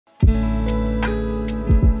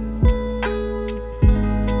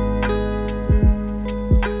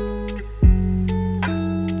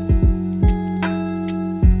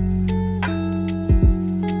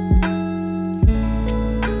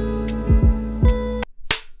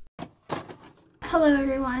Hello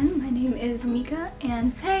everyone, my name is Mika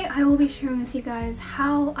and today I will be sharing with you guys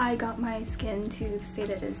how I got my skin to the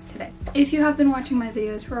state it is today. If you have been watching my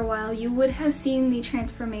videos for a while, you would have seen the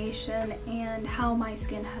transformation and how my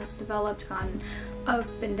skin has developed, gone up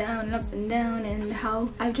and down and how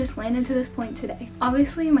I've just landed to this point today.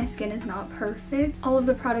 Obviously my skin is not perfect. All of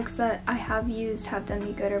the products that I have used have done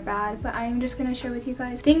me good or bad, but I am just going to share with you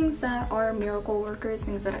guys things that are miracle workers,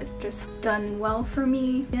 things that have just done well for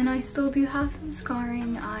me. And I still do have some scarring.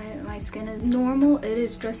 My skin is normal, it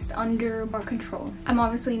is just under more control. I'm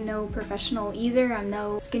obviously no professional either. I'm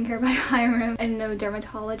no skincare by Hiram and no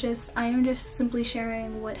dermatologist. I am just simply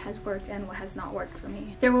sharing what has worked and what has not worked for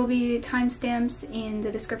me. There will be timestamps in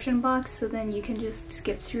the description box, so then you can just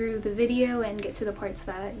skip through the video and get to the parts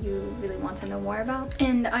that you really want to know more about.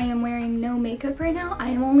 And I am wearing no makeup right now. I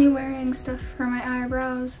am only wearing stuff for my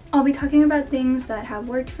eyebrows. I'll be talking about things that have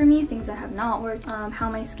worked for me, things that have not worked, how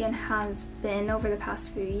my skin has been over the past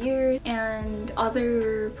few years, and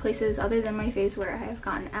other places other than my face where I have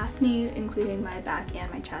gotten acne, including my back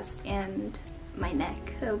and my chest and my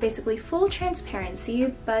neck. So basically full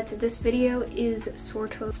transparency, but this video is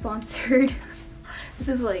sort of sponsored. This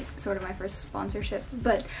is like sort of my first sponsorship,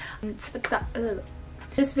 but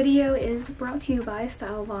this video is brought to you by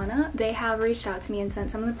Stylevana. They have reached out to me and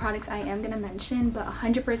sent some of the products I am going to mention, but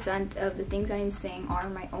 100% of the things I am saying are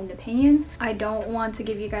my own opinions. I don't want to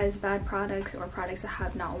give you guys bad products or products that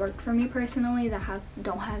have not worked for me personally, that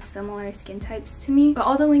don't have similar skin types to me. But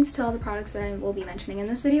all the links to all the products that I will be mentioning in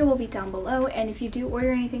this video will be down below, and if you do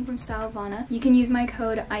order anything from Stylevana, you can use my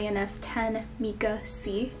code INF10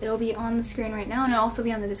 MIKAC. It'll be on the screen right now and it'll also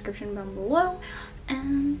be on the description down below.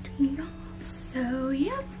 And yeah. So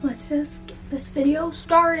yeah, let's just get this video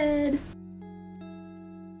started.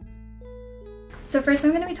 So first I'm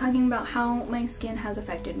going to be talking about how my skin has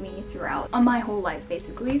affected me throughout my whole life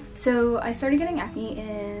basically. So I started getting acne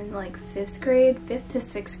in like 5th to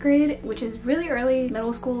 6th grade, which is really early,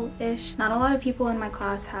 middle school-ish. Not a lot of people in my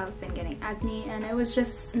class have been getting acne, and it was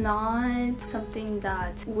just not something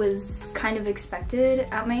that was kind of expected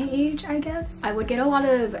at my age, I guess. I would get a lot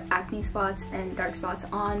of acne spots and dark spots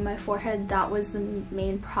on my forehead. That was the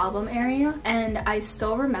main problem area, and I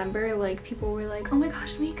still remember like people were like, oh my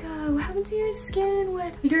gosh Mika, what happened to your skin?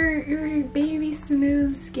 With your baby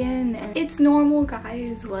smooth skin? And it's normal,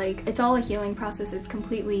 guys. Like, it's all a healing process. It's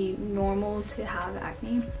completely normal to have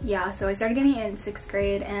acne. Yeah, so I started getting it in 6th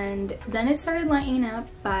grade, and then it started lightening up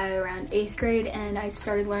by around 8th grade, and I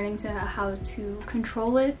started learning how to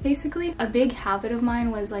control it basically. A big habit of mine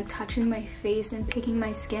was like touching my face and picking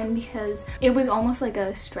my skin, because it was almost like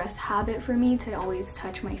a stress habit for me to always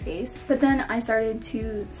touch my face. But then I started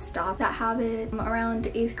to stop that habit around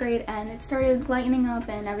 8th grade, and it started lightening up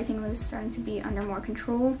and everything was starting to be under more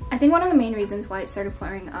control. I think one of the main reasons why it started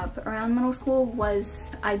flaring up around middle school was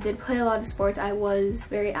I did play a lot of sports. I was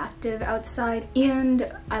very active outside and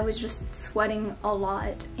I was just sweating a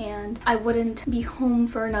lot, and I wouldn't be home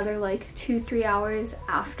for another like 2-3 hours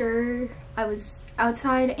after I was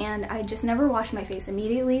outside, and I just never washed my face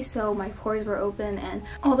immediately, so my pores were open and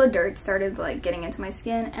all the dirt started like getting into my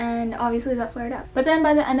skin, and obviously that flared up. But then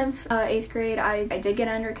by the end of 8th grade I did get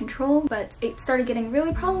under control, but it started getting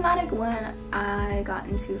really problematic when I got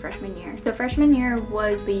into freshman year. So freshman year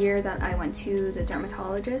was the year that I went to the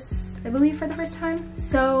dermatologist, I believe, for the first time.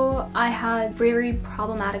 So I had very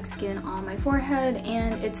problematic skin on my forehead,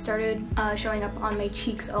 and it started showing up on my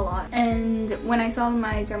cheeks a lot. And when I saw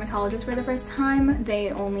my dermatologist for the first time, they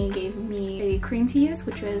only gave me a cream to use,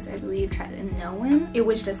 which was, I believe, tretinoin. It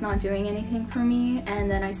was just not doing anything for me,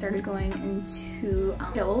 and then I started going into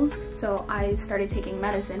pills. So I started taking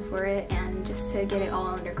medicine for it, and just to get it all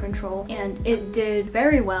under control, and it did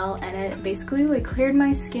very well, and it basically like cleared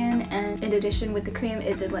my skin, and in addition with the cream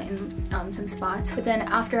it did lighten some spots. But then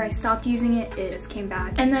after I stopped using it, it just came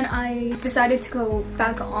back, and then I decided to go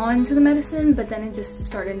back on to the medicine, but then it just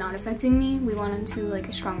started not affecting me. We went into like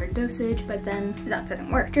a stronger dosage, but then that didn't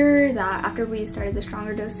work. After we started the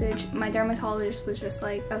stronger dosage, my dermatologist was just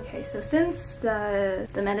like, okay, so since the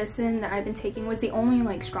medicine that I've been taking was the only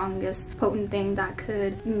like strongest potent thing that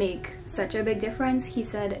could make such a big difference, he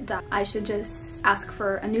said that I should just ask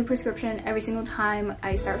for a new prescription every single time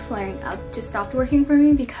I start flaring up. Just stopped working for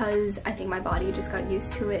me because I think my body just got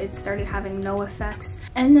used to it. It started having no effects,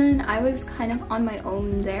 and then I was kind of on my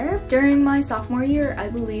own there. During my sophomore year, I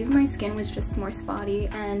believe my skin was just more spotty,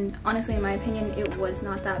 and honestly in my opinion it was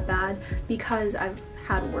not that bad because I've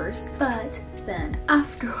had worse. But then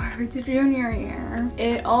afterwards, junior year,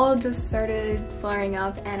 it all just started flaring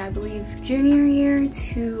up, and I believe junior year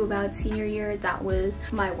to about senior year, that was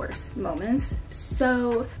my worst moments.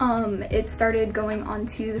 So it started going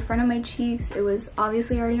onto the front of my cheeks. It was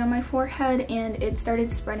obviously already on my forehead, and it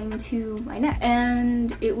started spreading to my neck,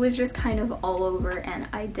 and it was just kind of all over, and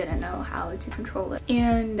I didn't know how to control it.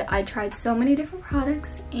 And I tried so many different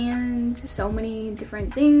products and so many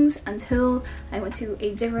different things until I went to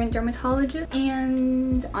a different dermatologist,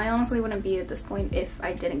 and I honestly wouldn't be at this point if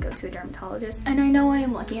I didn't go to a dermatologist. And I know I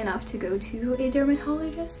am lucky enough to go to a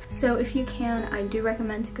dermatologist, so if you can, I do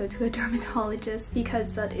recommend to go to a dermatologist,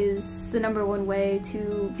 because that is the #1 way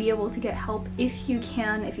to be able to get help if you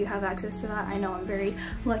can, if you have access to that. I know I'm very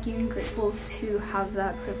lucky and grateful to have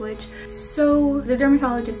that privilege. So the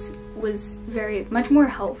dermatologist was very much more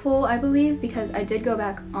helpful, I believe, because I did go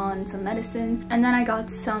back on some medicine, and then I got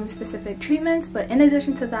some specific treatments. But in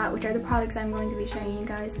addition to that, which are the products I'm going to be showing you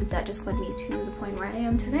guys, that just led me to the point where I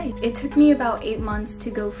am today. It took me about 8 months to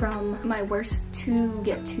go from my worst to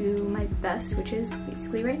get to my best, which is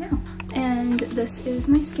basically right now. And this is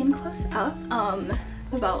my skin close up.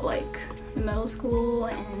 About like middle school,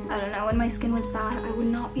 and I don't know, when my skin was bad, I would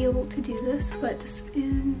not be able to do this, but this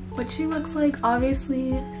is what she looks like.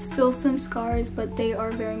 Obviously still some scars, but they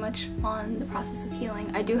are very much on the process of healing.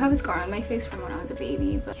 I do have a scar on my face from when I was a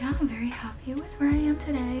baby, but yeah, I'm very happy with where I am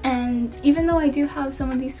today. And even though I do have some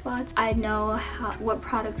of these spots, I know what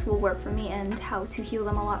products will work for me and how to heal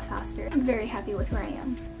them a lot faster. I'm very happy with where I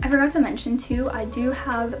am. I forgot to mention too, I do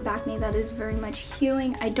have acne that is very much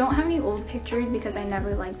healing. I don't have any old pictures because I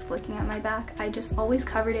never liked looking at my back. I just always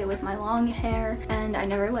covered it with my long hair, and I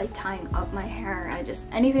never liked tying up my hair. I just,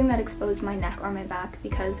 anything that exposed my neck or my back,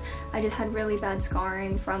 because I just had really bad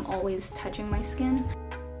scarring from always touching my skin.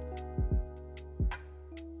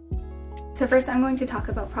 So first I'm going to talk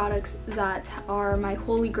about products that are my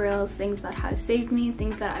holy grails, things that have saved me,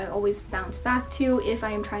 things that I always bounce back to if I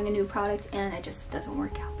am trying a new product and it just doesn't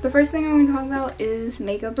work out. The first thing I'm going to talk about is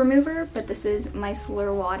makeup remover, but this is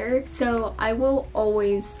micellar water. So I will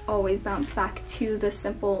always bounce back to the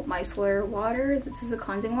simple micellar water. This is a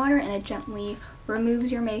cleansing water, and it gently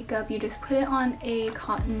removes your makeup. You just put it on a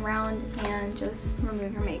cotton round and just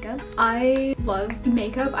remove your makeup. I love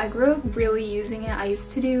makeup. I grew up really using it. I used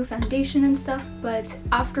to do foundation and stuff, but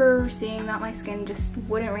after seeing that my skin just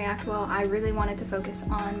wouldn't react well, I really wanted to focus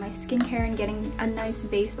on my skincare and getting a nice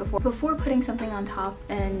base before putting something on top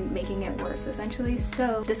and making it worse, essentially.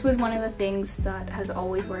 So this was one of the things that has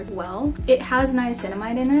always worked well. It has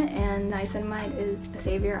niacinamide in it, and niacinamide is a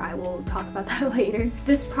savior. I will talk about that later.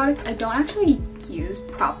 This product I don't actually use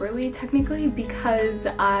properly technically, because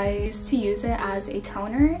I used to use it as a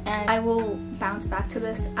toner, and I will bounce back to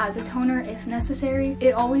this as a toner if necessary.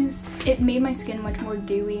 It made my skin much more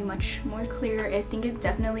dewy, much more clear. I think it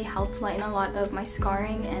definitely helped lighten a lot of my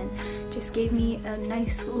scarring and just gave me a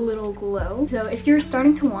nice little glow. So if you're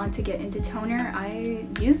starting to want to get into toner, I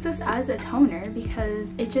use this as a toner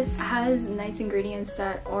because it just has nice ingredients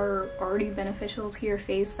that are already beneficial to your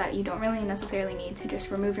face that you don't really necessarily need to just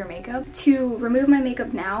remove your makeup. To remove my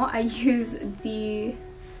makeup now, I use the,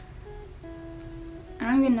 I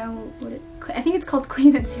don't even know what I think it's called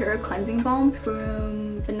Clean and Zero Cleansing Balm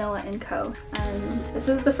from Vanilla & Co. And this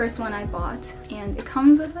is the first one I bought, and it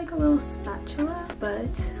comes with like a little spatula,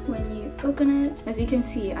 but when you open it, as you can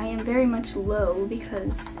see, I am very much low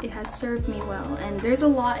because it has served me well, and there's a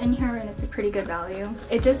lot in here and it's a pretty good value.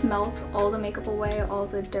 It just melts all the makeup away, all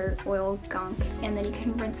the dirt, oil, gunk, and then you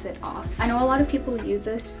can rinse it off. I know a lot of people use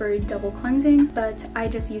this for double cleansing, but I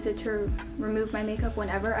just use it to remove my makeup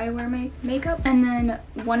whenever I wear my makeup. And then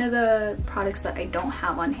one of the products that I don't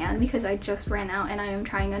have on hand because I just ran out, and I am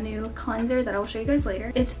trying a new cleanser that I'll show you guys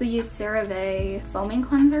later. It's the CeraVe foaming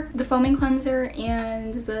cleanser. The foaming cleanser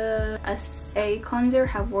and the SA cleanser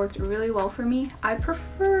have worked really well for me. I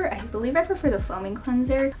believe I prefer the foaming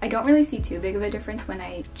cleanser. I don't really see too big of a difference when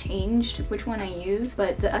I changed which one I use,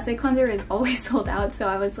 but the SA cleanser is always sold out, so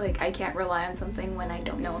I was like, I can't rely on something when I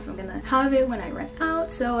don't know if I'm gonna have it when I run out,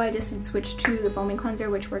 so I just switched to the foaming cleanser,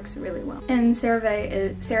 which works really well. And CeraVe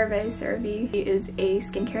is a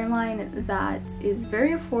skincare line that is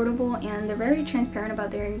very affordable, and they're very transparent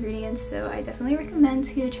about their ingredients, so I definitely recommend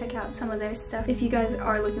to check out some of their stuff if you guys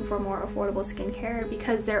are looking for more affordable skincare,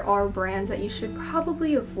 because there are brands that you should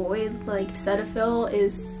probably avoid. Like Cetaphil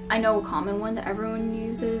is, I know, a common one that everyone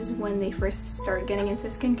uses when they first start getting into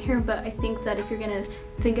skincare, but I think that if you're gonna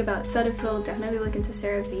think about Cetaphil, definitely look into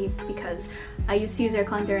CeraVe, because I used to use their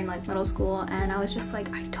cleanser in like middle school and I was just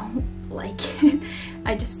like, I don't like it.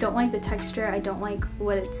 I just don't like the texture. I don't like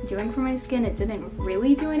what it's doing for my skin. It didn't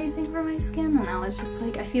really do anything for my skin, and I was just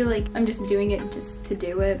like, I feel like I'm just doing it just to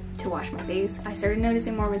do it, to wash my face. I started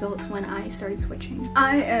noticing more results when I started switching.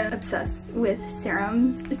 I am obsessed with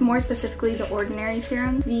serums, more specifically the ordinary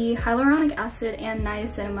serum, the hyaluronic acid and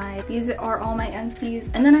niacinamide. These are all my empties,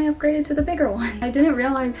 and then I upgraded to the bigger one. I didn't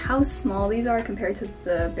realize how small these are compared to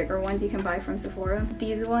the bigger ones you can buy from Sephora.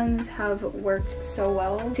 These ones have worked so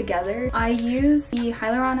well together. I use the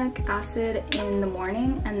hyaluronic acid in the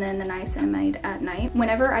morning and then the niacinamide at night.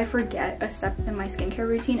 Whenever I forget a step in my skincare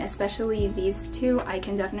routine, especially these two, I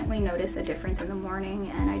can definitely notice a difference in the morning,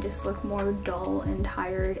 and I just look more dull and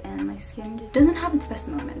tired, and my skin just doesn't have its best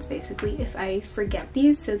moments basically if I forget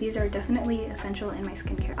these. So these are definitely essential in my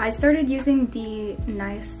skincare. I started using the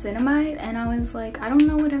niacinamide and I was like, I don't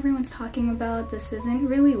know what everyone's talking about. This isn't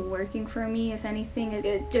really working for me. If anything,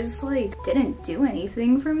 it just like didn't do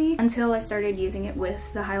anything for me until I started using it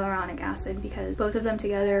with the hyaluronic acid, because both of them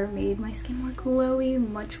together made my skin more glowy,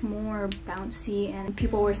 much more bouncy, and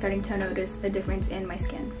people were starting to notice a difference in my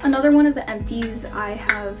skin. Another one of the empties I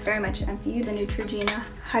have very much emptied, the Neutrogena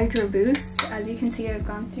Hydro Boost. As you can see, I've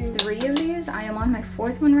gone through 3 of these. I am on my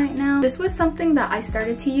 4th one right now. This was something that I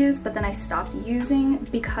started to use, but then I stopped using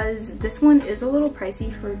because this one is a little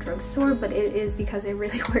pricey for a drugstore, but it is because it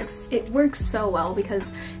really works. It works so well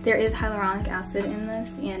because there is hyaluronic acid in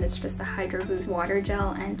this, and it's just a Hydro Boost water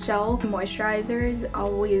gel, and gel moisturizers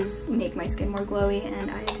always make my skin more glowy,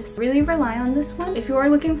 and I just really rely on this one. If you are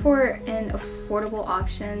looking for an affordable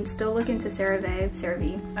option, still look into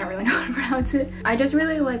CeraVe, I don't really know how to pronounce it. I just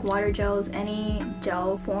really like water gels, any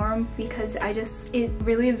gel form, because it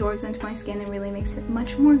really absorbs into my skin and really makes it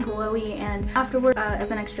much more glowy. And afterward,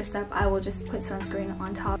 as an extra step, I will just put sunscreen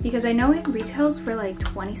on top, because I know it retails for like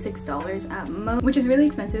 $26 at most, which is really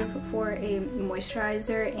expensive for a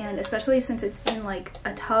moisturizer, and especially since it's in like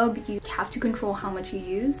a tub, you have to control how much you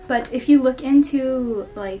use. But if you look into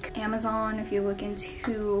like Amazon, if you look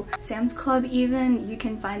into Sam's Club even, you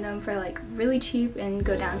can find them for like really cheap and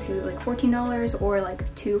go down to like $14 or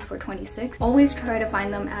like 2 for $26. Always try to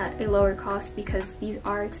find them at a lower cost because these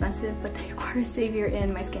are expensive, but they are a savior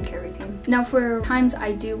in my skincare routine. Now, for times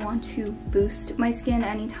I do want to boost my skin,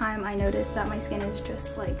 anytime I notice that my skin is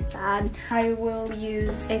just like sad, I will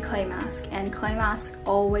use a clay mask, and clay masks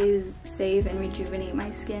always save and rejuvenate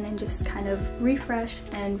my skin and just kind of refresh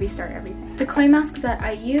and restart everything. The clay mask that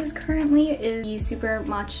I use currently is the Super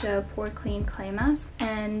Matcha Pore Clean Clay Mask,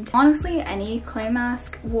 and honestly any clay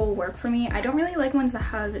mask will work for me. I don't really like ones that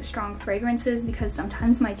have strong fragrances because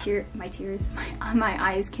sometimes my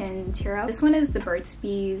eyes can tear up. This one is the Burt's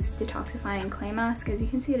Bees Detoxifying Clay Mask. As you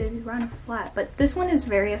can see, it is round and flat, but this one is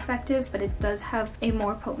very effective, but it does have a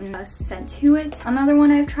more potent scent to it. Another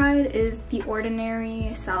one I've tried is the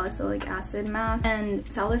Ordinary Salicylic Acid Mask, and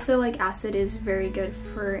salicylic acid is very good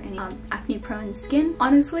for any acne prone skin.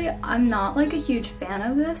 Honestly, I'm not like a huge fan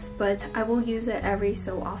of this, but I will use it every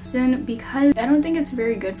so often because I don't think it's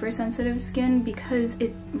very good for sensitive skin because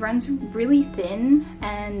it runs really thin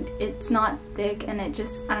and it's not thick, and it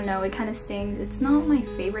just, I don't know, it kind of stings. It's not my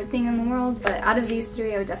favorite thing in the world, but out of these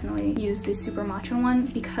 3 I would definitely use the Super Matcha one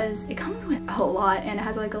because it comes with a lot and it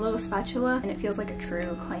has like a little spatula and it feels like a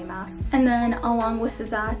true clay mask. And then along with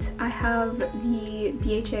that, I have the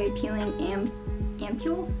BHA Peeling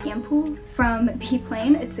Ampoule from Be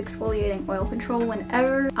Plain. It's exfoliating oil control.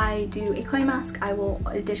 Whenever I do a clay mask, I will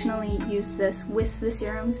additionally use this with the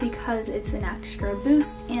serums because it's an extra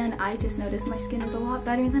boost, and I just notice my skin is a lot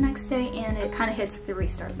better the next day, and it kind of hits the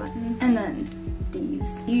restart button. And then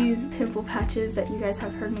these pimple patches that you guys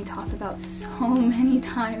have heard me talk about so many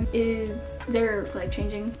times, they're life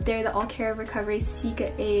changing. They're the All Care Recovery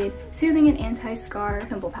Cica Aid Soothing and Anti-Scar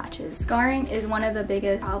Pimple Patches. Scarring is one of the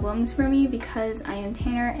biggest problems for me because I am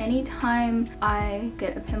tanner. Anytime I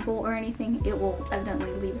get a pimple or anything, it will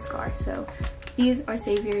evidently leave a scar. So these are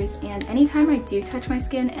saviors, and anytime I do touch my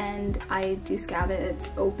skin and I do scab it, it's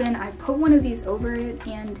open, I put one of these over it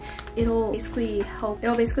and it'll basically help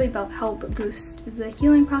boost the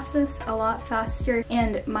healing process a lot faster,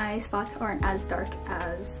 and my spots aren't as dark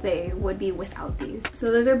as they would be without these.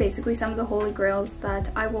 So those are basically some of the holy grails that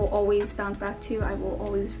I will always bounce back to. I will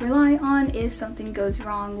always rely on if something goes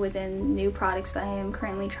wrong within new products that I am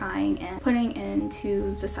currently trying and putting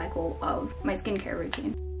into the cycle of my skincare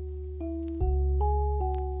routine.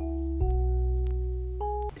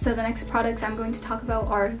 So the next products I'm going to talk about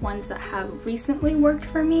are ones that have recently worked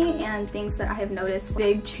for me and things that I have noticed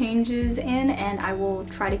big changes in, and I will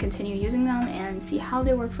try to continue using them and see how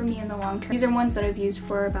they work for me in the long term. These are ones that I've used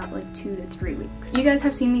for about like 2 to 3 weeks. You guys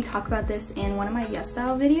have seen me talk about this in one of my Yes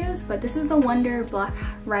Style videos, but this is the Wonder Black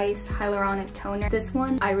Rice Hyaluronic Toner. This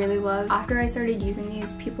one I really love. After I started using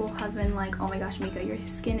these, people have been like, oh my gosh, Mika, your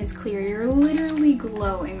skin is clear. You're literally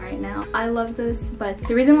glowing right now. I love this, but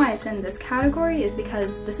the reason why it's in this category is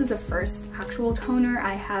because this is the first actual toner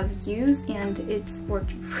I have used and it's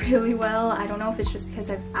worked really well. I don't know if it's just because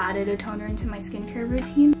I've added a toner into my skincare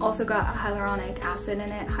routine. Also got a hyaluronic acid in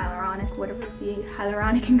it, hyaluronic, whatever the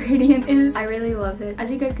hyaluronic ingredient is. I really love it. As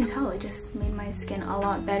you guys can tell, it just made my skin a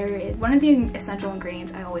lot better. It's one of the essential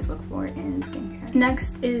ingredients I always look for in skincare.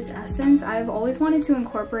 Next is essence. I've always wanted to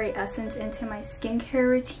incorporate essence into my skincare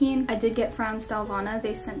routine. I did get from stylevana.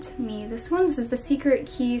 They sent me this one. This is the Secret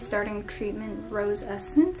Key Starting Treatment Rose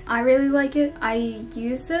Essence. I really like it. I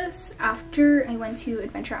used this after I went to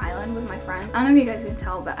Adventure Island with my friend. I don't know if you guys can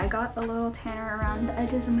tell, but I got a little tanner around the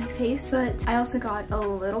edges of my face, but I also got a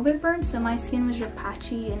little bit burnt, so my skin was just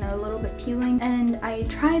patchy and a little bit peeling. And I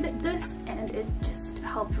tried this and it just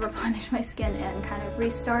helped replenish my skin and kind of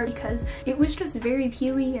restart, because it was just very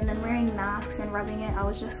peely, and then wearing masks and rubbing it, I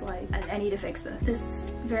was just like, I need to fix this. This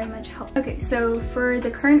very much helped. Okay, so for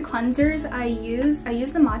the current cleansers I use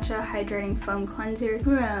the Matcha Hydrating Foam Cleanser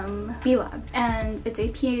from B-Lab, and it's a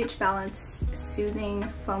pH balanced soothing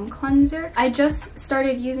foam cleanser. I just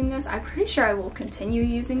started using this. I'm pretty sure I will continue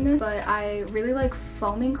using this, but I really like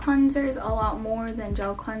foaming cleansers a lot more than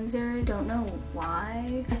gel cleansers. Don't know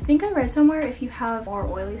why. I think I read somewhere if you have more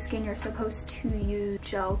oily skin, you're supposed to use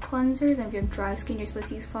gel cleansers, and if you have dry skin, you're supposed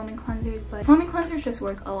to use foaming cleansers, but foaming cleansers just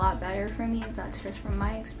work a lot better for me. That's just from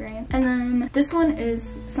my experience. And then this one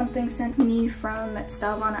is something sent me from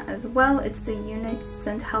stylevana as well. It's the Unit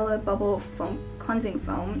Centella Bubble Foam Cleansing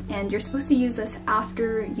Foam, and you're supposed to use this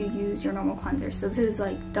after you use your normal cleanser, so this is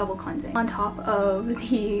like double cleansing on top of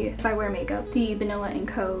the, if I wear makeup, the Vanilla &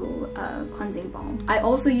 Co cleansing balm. I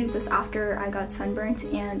also used this after I got sunburnt,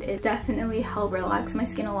 and it definitely helped relax my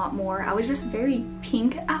skin a lot more. I was just very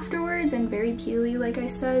pink afterwards and very peely, like I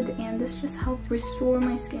said, and this just helped restore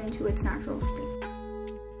my skin to its natural state.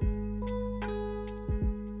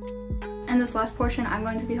 And this last portion, I'm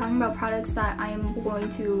going to be talking about products that I am going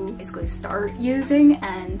to basically start using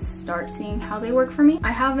and start seeing how they work for me.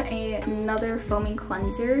 I have another foaming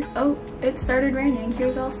cleanser. Oh, it started raining.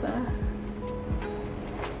 Here's Elsa.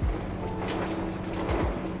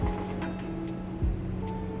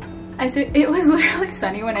 It was literally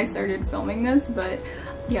sunny when I started filming this, but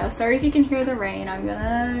yeah, sorry if you can hear the rain. I'm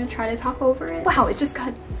gonna try to talk over it. Wow, it just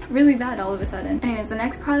got really bad all of a sudden. Anyways, the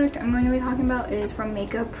next product I'm going to be talking about is from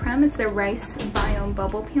Makeup Prem. It's their Rice Biome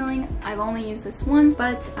Bubble Peeling. I've only used this once,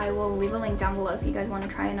 but I will leave a link down below if you guys want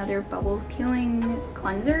to try another bubble peeling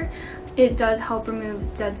cleanser. It does help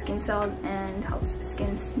remove dead skin cells and helps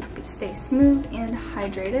skin stay smooth and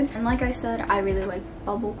hydrated. And like I said, I really like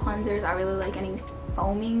bubble cleansers. I really like any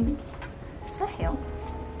foaming. Is that hail?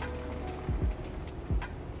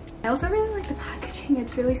 I also really like the packaging.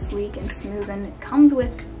 It's really sleek and smooth, and it comes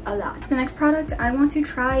with a lot. The next product I want to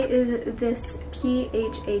try is this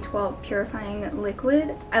PHA12 purifying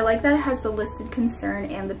liquid. I like that it has the listed concern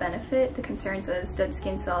and the benefit. The concern says dead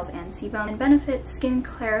skin cells and sebum, and benefit skin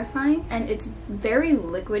clarifying, and it's very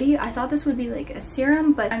liquidy. I thought this would be like a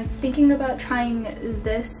serum, but I'm thinking about trying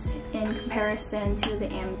this in comparison to the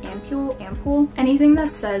ampoule. Anything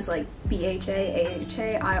that says like BHA,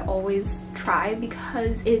 AHA, I always try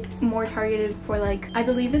because it's more targeted for, like, I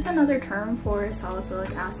believe it's another term for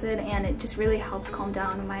salicylic acid, and it just really helps calm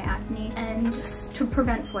down my acne and just to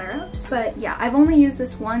prevent flare-ups. But yeah, I've only used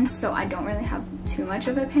this once, so I don't really have too much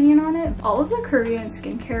of an opinion on it. All of the Korean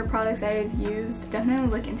skincare products I've used, definitely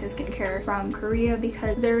look into skincare from Korea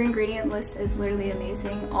because their ingredient list is literally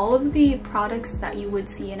amazing. All of the products that you would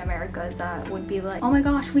see in America that would be like, oh my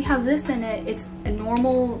gosh, we have this in it, it's a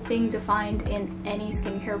normal thing to find in any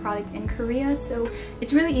skincare product in Korea, so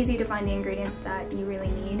it's really easy to find the ingredients that you really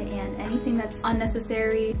need, and anything that's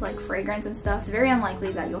unnecessary like fragrance and stuff, it's very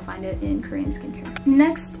unlikely that you'll find it in Korean skincare.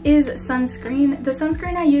 Next is sunscreen. The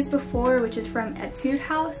sunscreen I used before, which is from Etude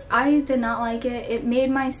House, I did not like it. It made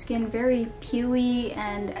my skin very peely,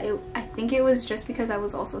 and I think it was just because I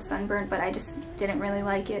was also sunburned, but I just didn't really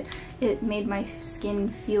like it. It made my skin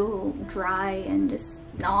feel dry and just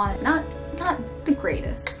not the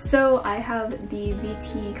greatest. So I have the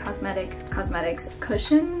VT Cosmetics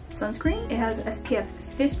Cushion Sunscreen. It has SPF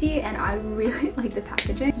 50 and I really like the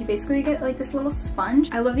packaging. You basically get like this little sponge.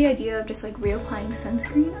 I love the idea of just like reapplying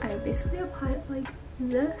sunscreen. I basically apply it like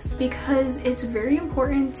this because it's very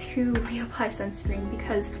important to reapply sunscreen,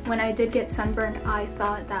 because when I did get sunburned, I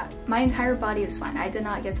thought that my entire body was fine. I did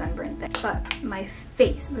not get sunburned there, but my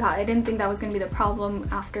face, I didn't think that was going to be the problem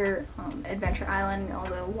after Adventure Island and all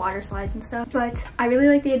the water slides and stuff. But I really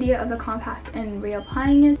like the idea of the compact and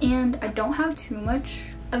reapplying it, and I don't have too much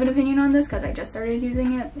of an opinion on this because I just started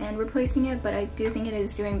using it and replacing it, but I do think it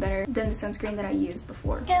is doing better than the sunscreen that I used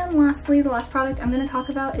before. And lastly, the last product I'm going to talk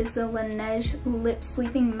about is the Laneige Lip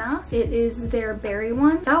Sleeping Mask. It is their berry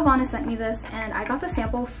one. Stylevana sent me this and I got the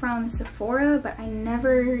sample from Sephora, but I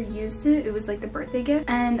never used it. It was like the birthday gift,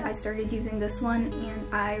 and I started using this one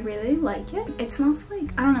and I really like it. It smells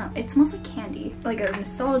like, I don't know, it smells like candy, like a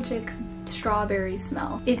nostalgic strawberry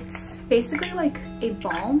smell. It's basically like a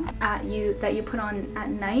balm that you put on at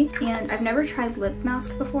night, and I've never tried lip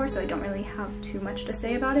mask before, so I don't really have too much to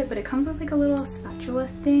say about it, but it comes with like a little spatula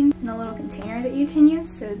thing and a little container that you can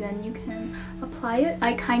use, so then you can apply it.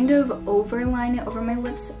 I kind of overline it over my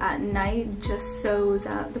lips at night just so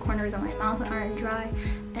that the corners of my mouth aren't dry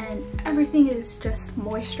and everything is just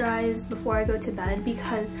moisturized before I go to bed,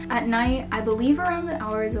 because at night, I believe around the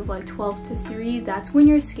hours of like 12 to 3, that's when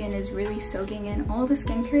your skin is really soaking in all the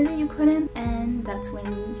skincare that you put in, and that's when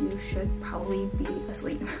you should probably be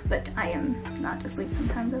asleep. But I am not asleep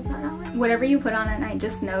sometimes at that hour. Whatever you put on at night,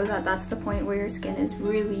 just know that that's the point where your skin is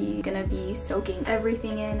really gonna be soaking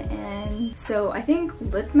everything in. And so I think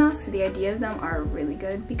lip masks, the idea of them are really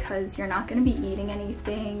good because you're not gonna be eating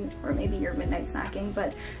anything, or maybe you're midnight snacking,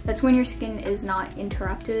 but that's when your skin is not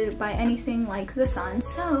interrupted by anything like the sun.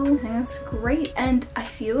 So I think that's great. And I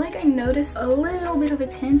feel like I noticed a little bit of a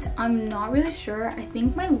tint. I'm not really sure. I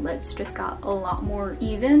think my lips just got a lot more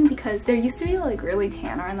even because there used to be like really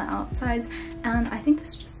tan on the outsides, and I think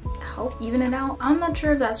this just helped even it out. I'm not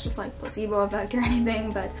sure if that's just like placebo effect or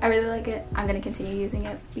anything, but I really like it. I'm gonna continue using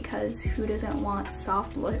it because who doesn't want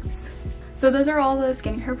soft lips? So those are all the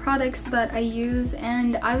skincare products that I use,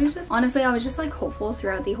 and I was just like hopeful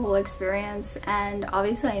throughout the whole experience, and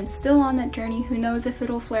obviously I'm still on that journey. Who knows if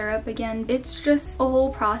it'll flare up again. It's just a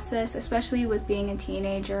whole process, especially with being a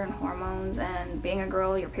teenager and hormones and being a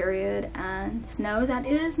girl, your period, and just know that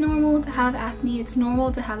it is normal to have acne. It's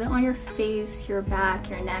normal to have it on your face, your back,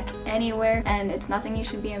 your neck, anywhere, and it's nothing you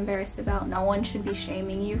should be embarrassed about. No one should be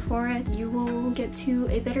shaming you for it. You will get to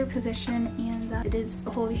a better position, and that it is a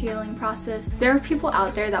whole healing process. There are people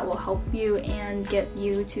out there that will help you and get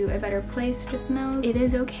you to a better place. Just know it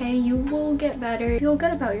is okay. You will get better. Feel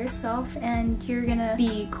good about yourself, and you're gonna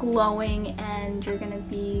be glowing, and you're gonna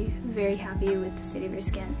be very happy with the state of your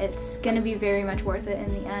skin. It's gonna be very much worth it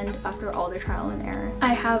in the end after all the trial and error.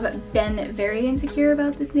 I have been very insecure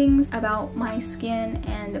about the things about my skin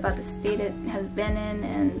and about the state it has been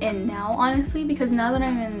in and now, honestly, because now that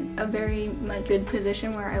I'm in a very much good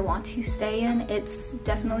position where I want to stay in, it's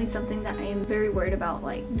definitely something that I am very worried about,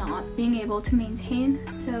 like not being able to maintain.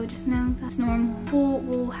 So just know that's normal.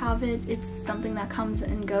 We'll have it. It's something that comes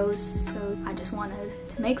and goes. So I just wanted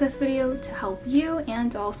to make this video to help you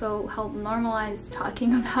and to also help normalize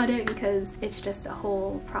talking about it, because it's just a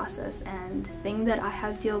whole process and thing that I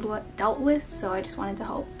have dealt with. So I just wanted to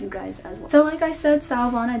help you guys as well. So like I said,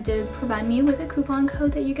 Stylevana did provide me with a coupon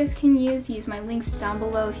code that you guys can use. Use my links down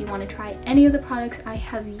below if you want to try any of the products I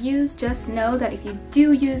have used. Just know that if you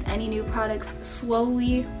do use any new products,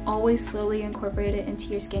 always slowly incorporate it into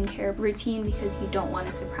your skincare routine, because you don't want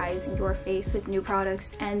to surprise your face with new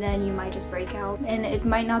products and then you might just break out. And it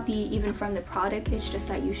might not be even from the product, it's just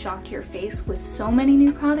that you shocked your face with so many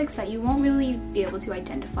new products that you won't really be able to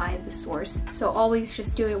identify the source. So always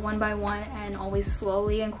just do it one by one and always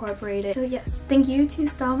slowly incorporate it. So yes, thank you to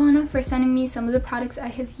Stylevana for sending me some of the products I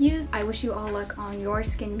have used. I wish you all luck on your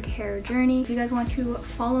skincare journey. If you guys want to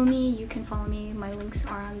follow me, you can follow me. My links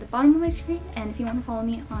are on the bottom of my screen, and if you want to follow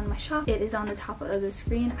me on my shop, it is on the top of the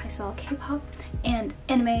screen. I sell K-pop and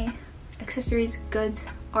anime, accessories, goods,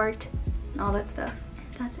 art, and all that stuff.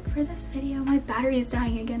 And that's it for this video. My battery is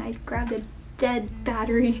dying again. I grabbed a dead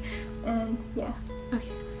battery, and yeah, okay.